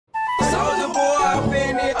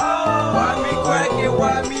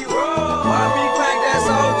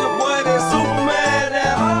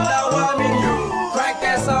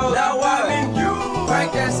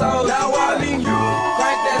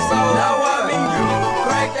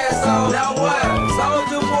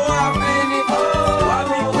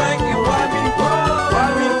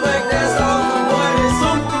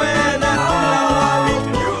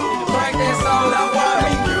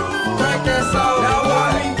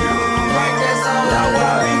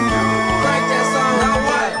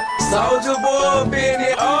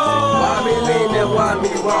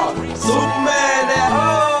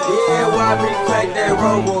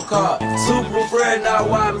car. Super bread, now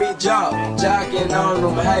why me jock? Jocking on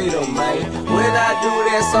them, hate them, man. When I do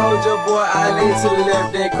that soldier boy, I lean to the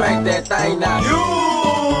left and crack that thing now. You!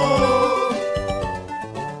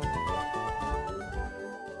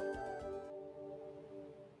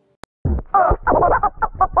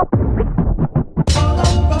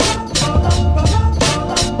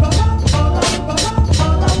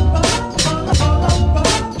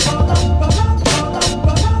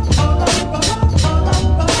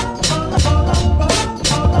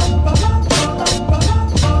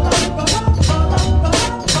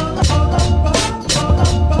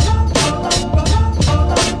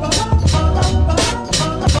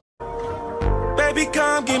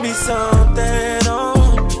 Come give me something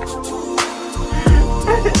on.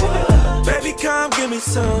 Baby, come give me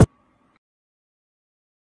some.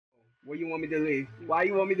 Where you want me to leave? Why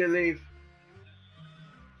you want me to leave?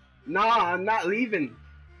 Nah, I'm not leaving.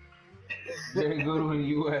 Very good when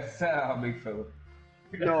you USL, big fella.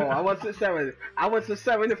 No, I went to 7. I went to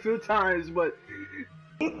 7 a few times, but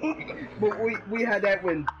we had that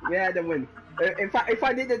win. We had to win. If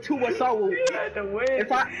I did the 2 or so, you had to win.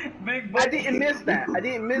 If I didn't miss that. I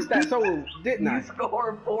didn't miss that solo, didn't I? You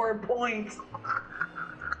scored 4 points.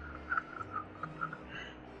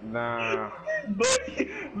 Nah.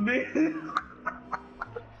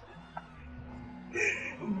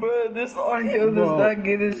 But this audio does not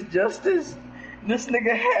get his justice. This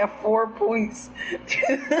nigga had 4 points.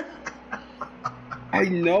 I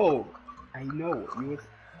know. You was.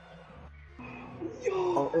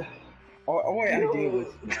 Yo. All I did was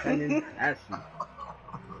defending Ashley.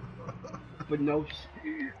 But no,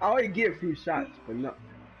 I already get a few shots, but no.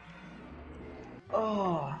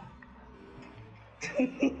 Oh.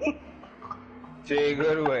 Jay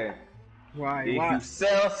Goodwin. Why? If you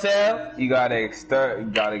sell, you gotta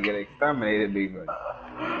get exterminated, big buddy.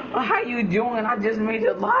 How you doing? I just made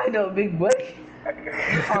the lineup, big buddy.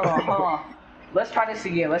 Hold on. Let's try this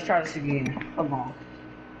again. Hold on.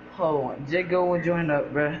 Jay Goodwin join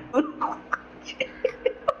up, bruh.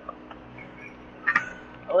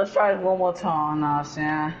 Let's try this one more time, know what I'm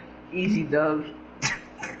saying? Easy dub.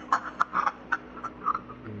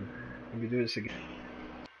 Let me do this again.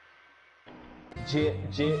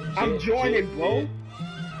 I'm joining, bro.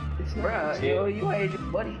 It's bruh, yo, you ain't your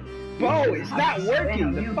buddy. Bro, it's not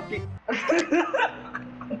working. The fucking...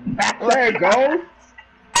 There it go.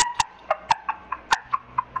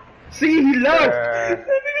 See, he left.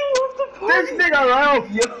 This nigga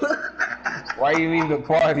left. Why you leave the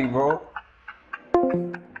party, bro?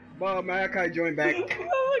 Bro, Malachi joined back.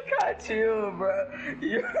 Malachi, chill, bro.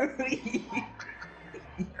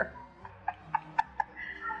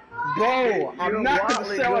 Bro, I'm not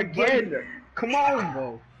gonna sell again. Come on,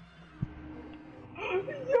 bro.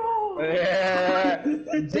 Yo. Yeah.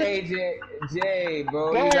 Jay,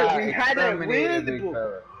 bro. Bro, we had that win.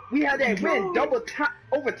 We had that win double time,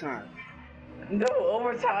 overtime. No,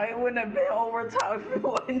 overtime. It wouldn't have been overtime if it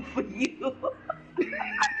wasn't for you.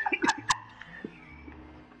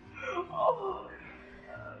 Oh.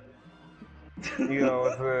 You know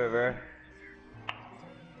what's good, man.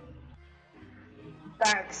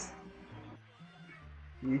 Thanks.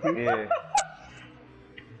 Yeah.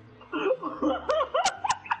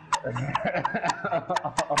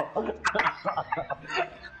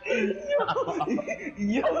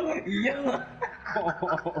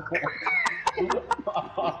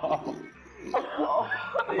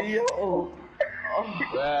 Yo.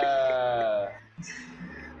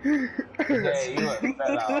 Hey, you a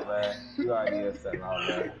sellout, man. You already a sellout,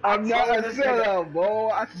 man. I'm not a sellout, bro.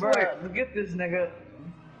 I swear. Bruh, get this nigga.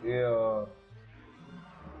 Yeah.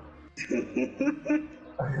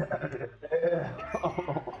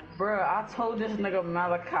 Bruh, I told this nigga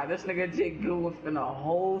Malachi, this nigga Jay Goodwin in a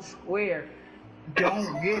whole square.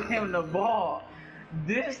 Don't get him the ball.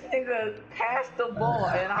 This nigga passed the ball,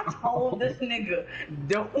 and I told this nigga,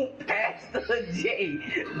 don't pass to Jay.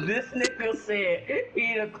 This nigga said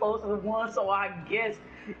he the closest one, so I guess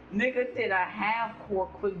nigga did a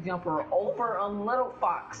half-court quick jumper over a little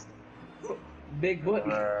fox. Big booty.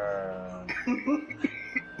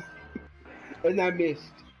 And I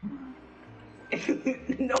missed.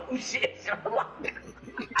 No shit, Sherlock.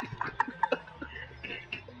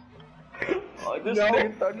 Oh, this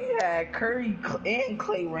nigga thought he had Curry and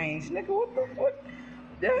Clay range. Nigga, what the fuck?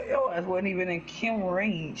 That your ass wasn't even in Kim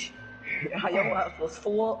range. Your ass was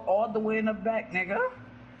full all the way in the back, nigga.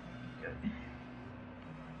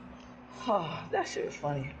 Oh, that shit was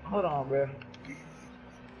funny. Hold on, bro.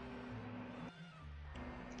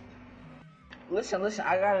 Listen,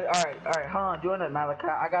 I got it. Alright, hold on, join it, Malachi.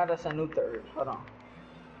 I got us a new third. Hold on.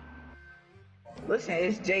 Listen,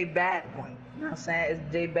 it's J Bagwin. You know what I'm saying?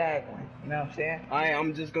 It's J Bagwin. You know what I'm saying?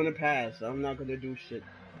 I'm just gonna pass. I'm not gonna do shit.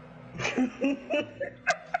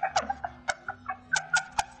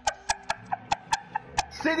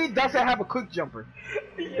 City doesn't have a quick jumper.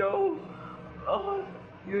 Yo,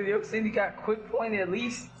 your city got quick point at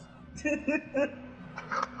least.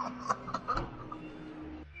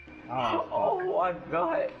 Oh my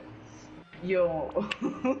god. Yo,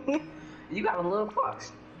 you got a little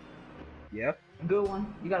fox. Yep. Good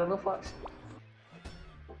one. You got a little fox.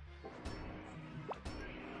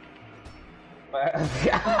 What,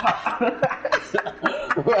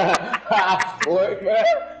 man?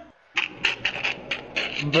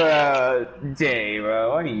 Bruh, Jay,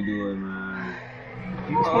 bro, what are you doing, man?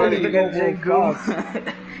 You told me to go Goose.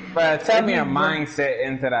 Bruh, tell me your mindset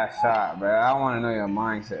into that shot, bruh. I want to know your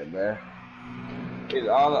mindset, bruh. It's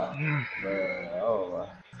all up. Bruh, oh.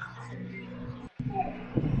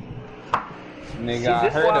 Nigga, See, I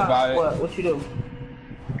heard about it. What you do?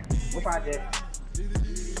 What project?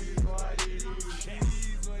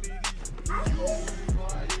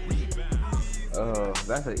 Oh,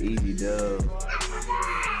 that's an easy dub.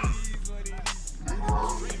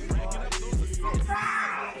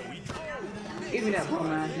 Give me that bro,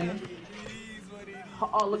 man, nigga.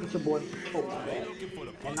 Oh, look at your boy. Oh, my bad.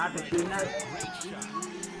 And not the shooting us.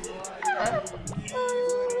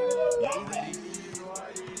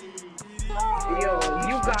 Yo,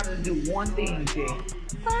 you gotta do one thing, Jay.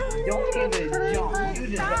 Don't give it a jump. You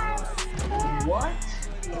just got... What?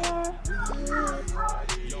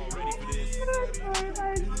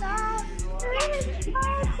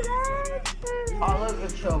 Oh, look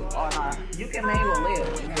at you. Oh, nah. You can maybe live.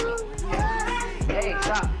 Hey,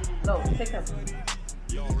 stop. No, take that.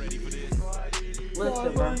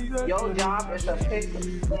 Listen, bro. Your job is to pick.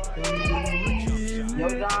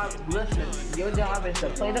 Your job is to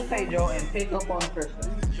play the Pedro and pick up on the crystal.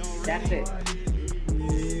 That's it.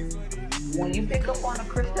 When you pick up on a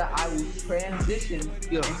crystal, I will transition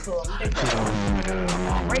into a pickup.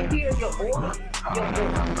 Right here, your boy. I don't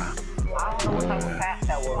know what type of pass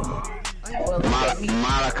that was.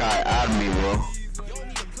 Malachi, add me, bro.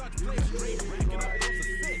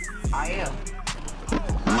 I am.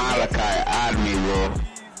 Malachi, add me, bro.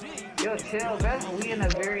 Yo, chill, man. We in a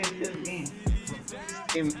very intense game.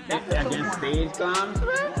 Against stage comes,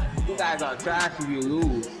 you guys are trash if you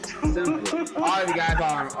lose. Simple. All the guys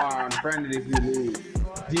are unfriended if you lose.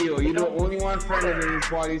 Gio, you're the only one friended in this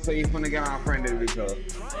party, so you're gonna get unfriended with her.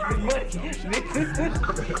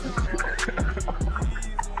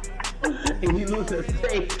 If you lose the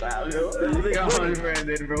stage, yo, you're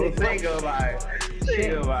unfriended, bro. Say goodbye. Say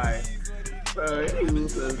goodbye. Bro, you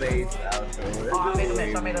lose the stage, bro. Oh, I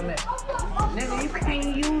made a miss. Nigga, you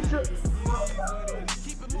can't use it.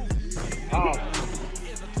 Oh.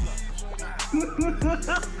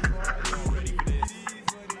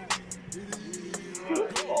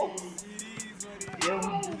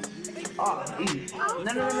 Oh, easy.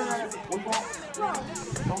 No. We're going.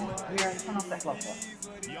 Here, turn off that flash.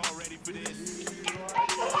 Y'all ready for this?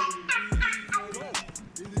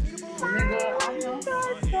 Nigga, I know.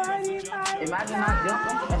 Imagine not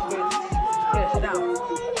jumping. That's crazy. Yeah, sit down.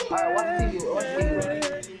 Alright, watch TV. Watch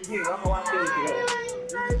TV. Here, y'all can watch TV together.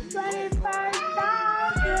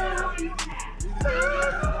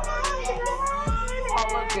 Oh,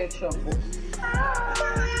 look at you.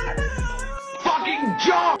 Fucking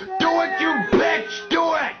jump! Do it, you bitch! Do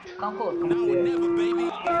it! Come close, come close. You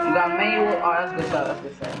got manual. Oh, that's good stuff. That's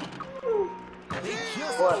good stuff.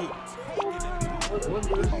 What?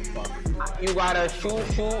 You gotta shoot,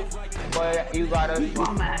 but you gotta.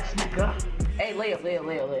 Bum ass nigga. Hey, layup.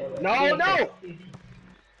 No.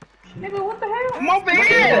 Nigga, what the hell? Come over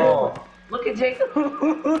here! Look at Jacob.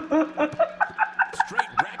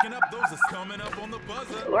 Straight racking up those is coming up on the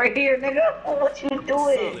buzzer. Right here, nigga. What you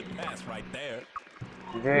doing? Solid pass right there.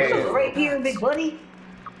 Yeah. Right here, big buddy.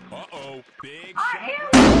 Uh-oh, big I shot.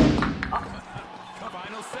 am.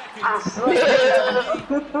 Final seconds. I swear.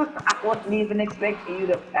 I wasn't even expecting you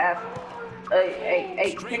to pass.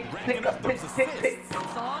 Hey, pick up. It's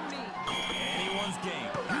on me. Anyone's game.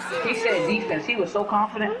 He said defense. He was so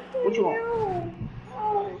confident. What you want?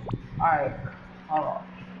 Alright, hold on.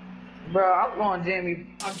 Bro, I'm going Jamie.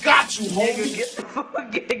 I got you, Nigga, homie! get the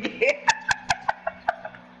fuck get.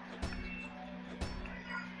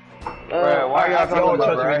 Bro, why y'all talking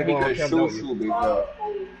about, bro? me He to go could on shoot me, bro.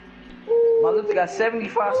 My lips got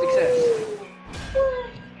 75 success.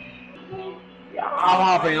 I'm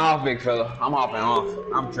hopping off, big fella. I'm hopping off.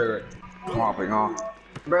 I'm triggered. I'm hopping off.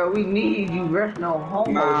 Bro, we need you, bro. No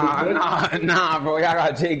homo. Nah, bro. Y'all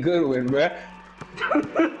got Jay Goodwin, bro.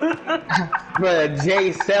 Bruh,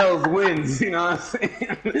 Jay sells wins, you know what I'm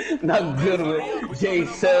saying? Not good with Jay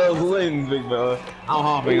sells wins, big bro. I'm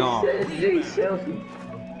hopping on. Jay sells.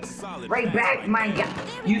 Solid Right pass back, right my there. God.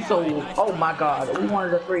 You sold. Oh my God. We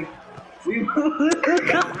wanted a free. We. Y'all ready?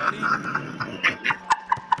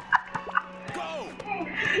 Go!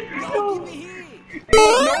 No, give me here.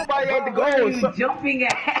 Ain't nobody at the What are goal. you jumping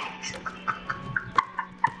at?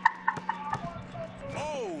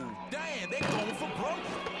 Oh, damn, they going for broke.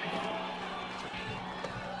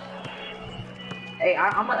 Hey,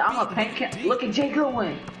 I'm a paint can. Look at Jay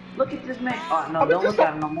Goodwin. Look at this man. Oh no, I was don't just look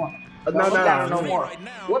at him no more. No, Don't look at him no no. more. Right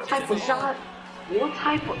now, What type of it's shot? What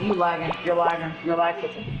type of? You lagging? You're lagging. You're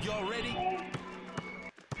lagging. Y'all ready?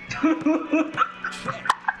 Check.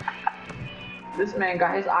 This man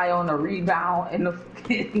got his eye on the rebound and the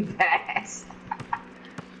fucking pass.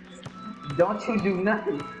 Don't you do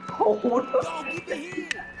nothing. Hold Y'all up. give me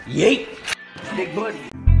here. Yeet! Big buddy.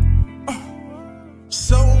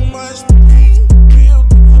 So much pain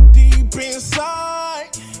built up deep inside.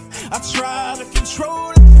 I try to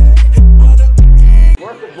control it, but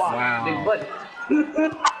Worth the block. Wow. Big buddy.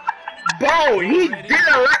 Bro, he did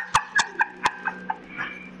a lot.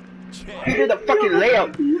 He did a fucking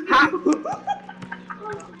layup.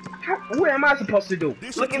 What am I supposed to do?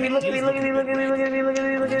 Look at me, look at me, look at me, look at me, look at me, look at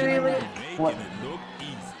me, look at me, look at me. Making What? it look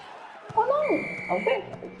easy. Oh no. Okay.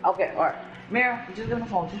 Okay, alright. Mira, just give me the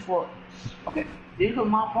phone, just for okay. Did you put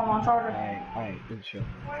my phone on charger? Alright, good show.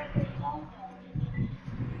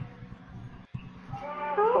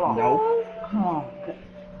 Come on. No. Come on.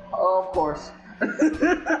 Of course.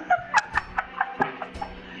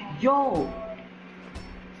 Yo.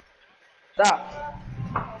 Stop.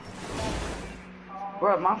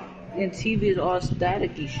 Bro, my TV is all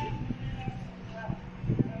staticky shit.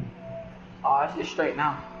 Oh, it's just straight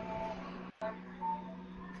now.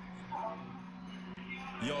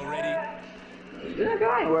 Y'all ready? Nigga,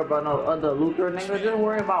 I ain't worried about no other Luther, nigga. Just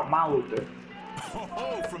worry about my Luther.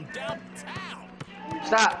 Oh, from downtown.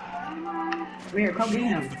 Stop. Come here, come get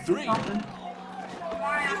him. Do something.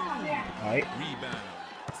 Alright. Rebound.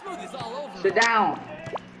 Smooth is all over. Sit down.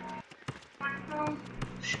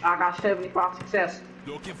 I got 75 success.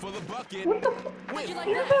 Looking for the bucket. What the fuck? With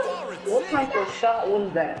What type of shot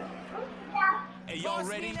was that? Hey, y'all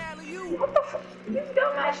ready? What the fuck? You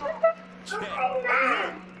dumbass nigga. Check.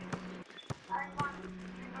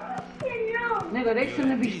 Nigga, they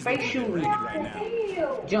shouldn't be space shooting. Right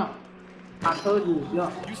now. Jump. I told you,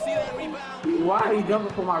 jump. You see that rebound? Why are you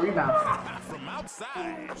jumping for my rebound? From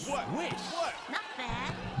outside. What? Wish. What?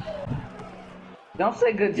 Don't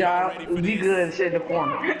say good job. Be good and sit in the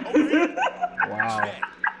corner. Wow.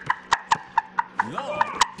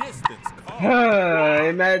 Long distance call.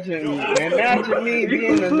 Imagine me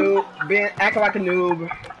being a noob, acting like a noob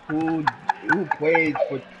who plays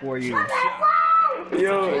for you.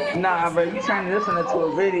 Yo, nah, bro, you trying to listen to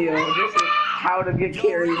a video. This is how to get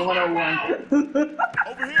carried 101.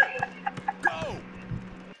 Over here. Go.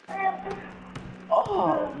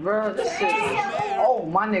 Oh, bro, this shit. Oh,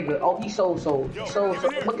 my nigga. Oh, he so. Look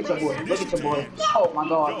at your boy. Look at your boy. Oh, my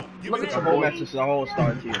God. Look at your Whole boy. match is a whole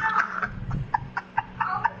star tier.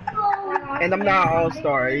 And I'm not an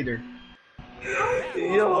all-star either.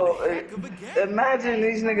 Yo, imagine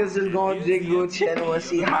these niggas just going to Jiggle channel and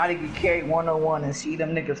see how to get carried 101 and see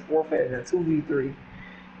them niggas forfeit at 2v3.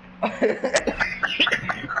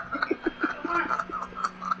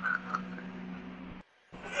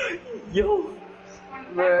 Yo,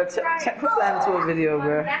 bro, put that into a video,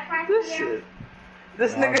 bro. This shit.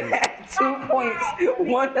 This nigga had 2 points,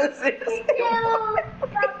 1 assist.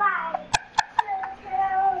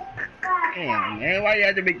 Damn, man, why you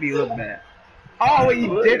had to make me look bad? Oh, he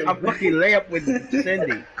did a fucking layup with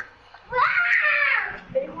Cindy.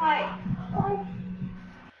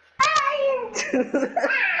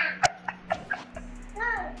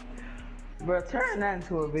 Bro, turn that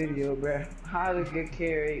into a video, bro. How to get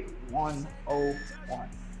carried 101.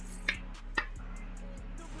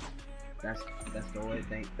 That's the way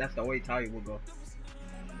thing. That's the way Ty will go.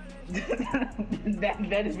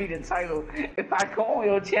 that is be the title. If I go on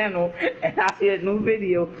your channel and I see a new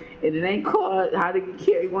video and it ain't called How to Get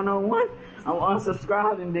Carried 101, I'm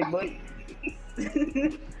unsubscribing, big boy.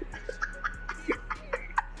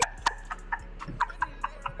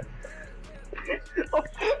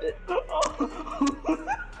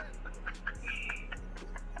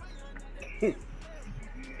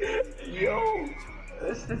 Yo,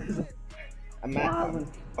 this is I'm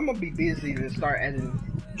gonna be busy to start editing.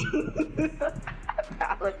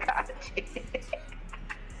 Malachi.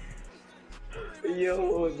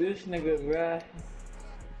 Yo, this nigga, bruh.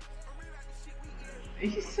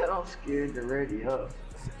 He said I'm scared to ready up.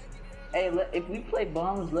 Hey, if we play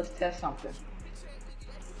bums, let's test something.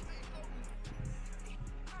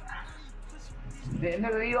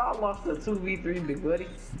 Nigga, you all lost a 2v3, big buddy.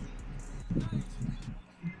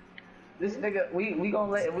 This nigga, we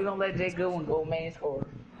gonna let Jay Goodwin go main score.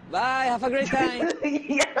 Bye, have a great time.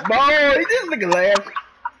 Yeah. Boy, this nigga laugh.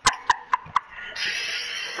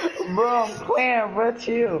 Bro, I'm playing, bro.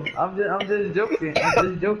 Chill. I'm just joking.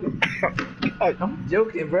 I'm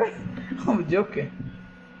joking, bro. I'm joking.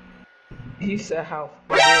 He said how.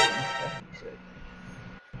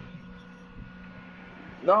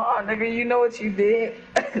 No, nigga, you know what you did?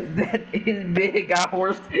 That his bed got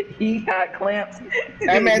horse. He got clamps.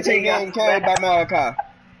 That man take getting carried by Malachi.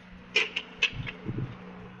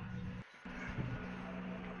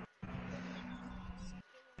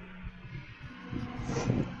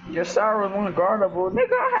 Your sorrow was unguardable.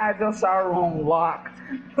 Nigga, I had your sorrow on lock.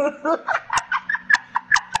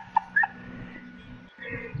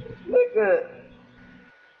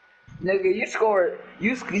 Nigga, you scored.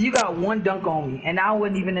 You got one dunk on me, and I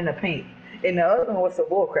wasn't even in the paint. And the other one was some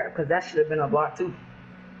bullcrap, because that should have been a block too.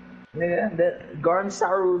 Nigga, the guarding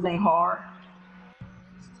sorrows ain't hard.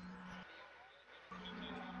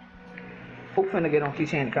 Who finna get on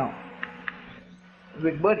keychain account?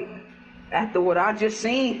 Big buddy. After what I just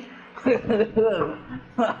seen.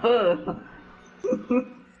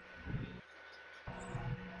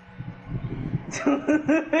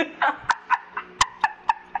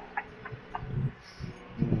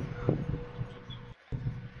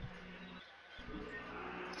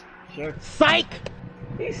 Sure. Psych!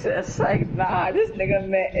 He said psych. Nah, this nigga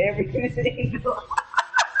meant everything.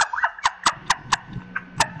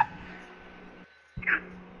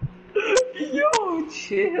 Yo,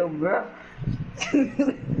 chill, bro.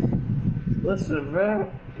 Listen,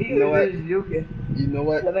 bro. You know what? You know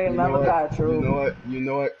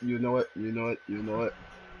what? You know what?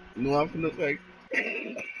 I'm finna say.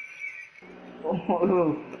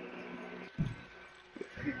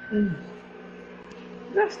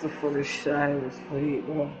 That's the first shot I ever played,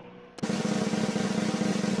 bro.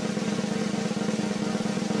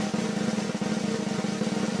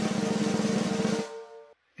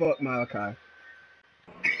 Fuck Malachi.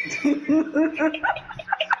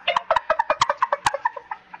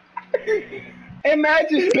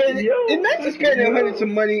 Imagine spending hundreds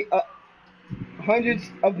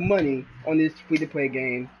of money on this free-to-play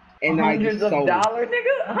game, and hundreds I of just sold dollars,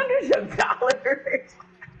 nigga. Hundreds of dollars.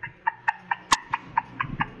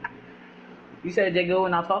 You said Jay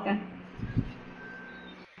Goodwin not talking?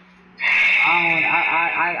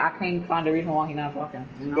 I can't find a reason why he not talking.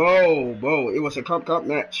 You know? Bro, it was a cup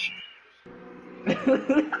match.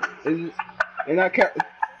 And I kept.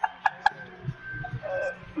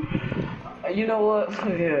 You know what?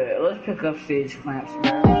 Yeah, let's pick up stage clamps,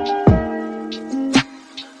 man.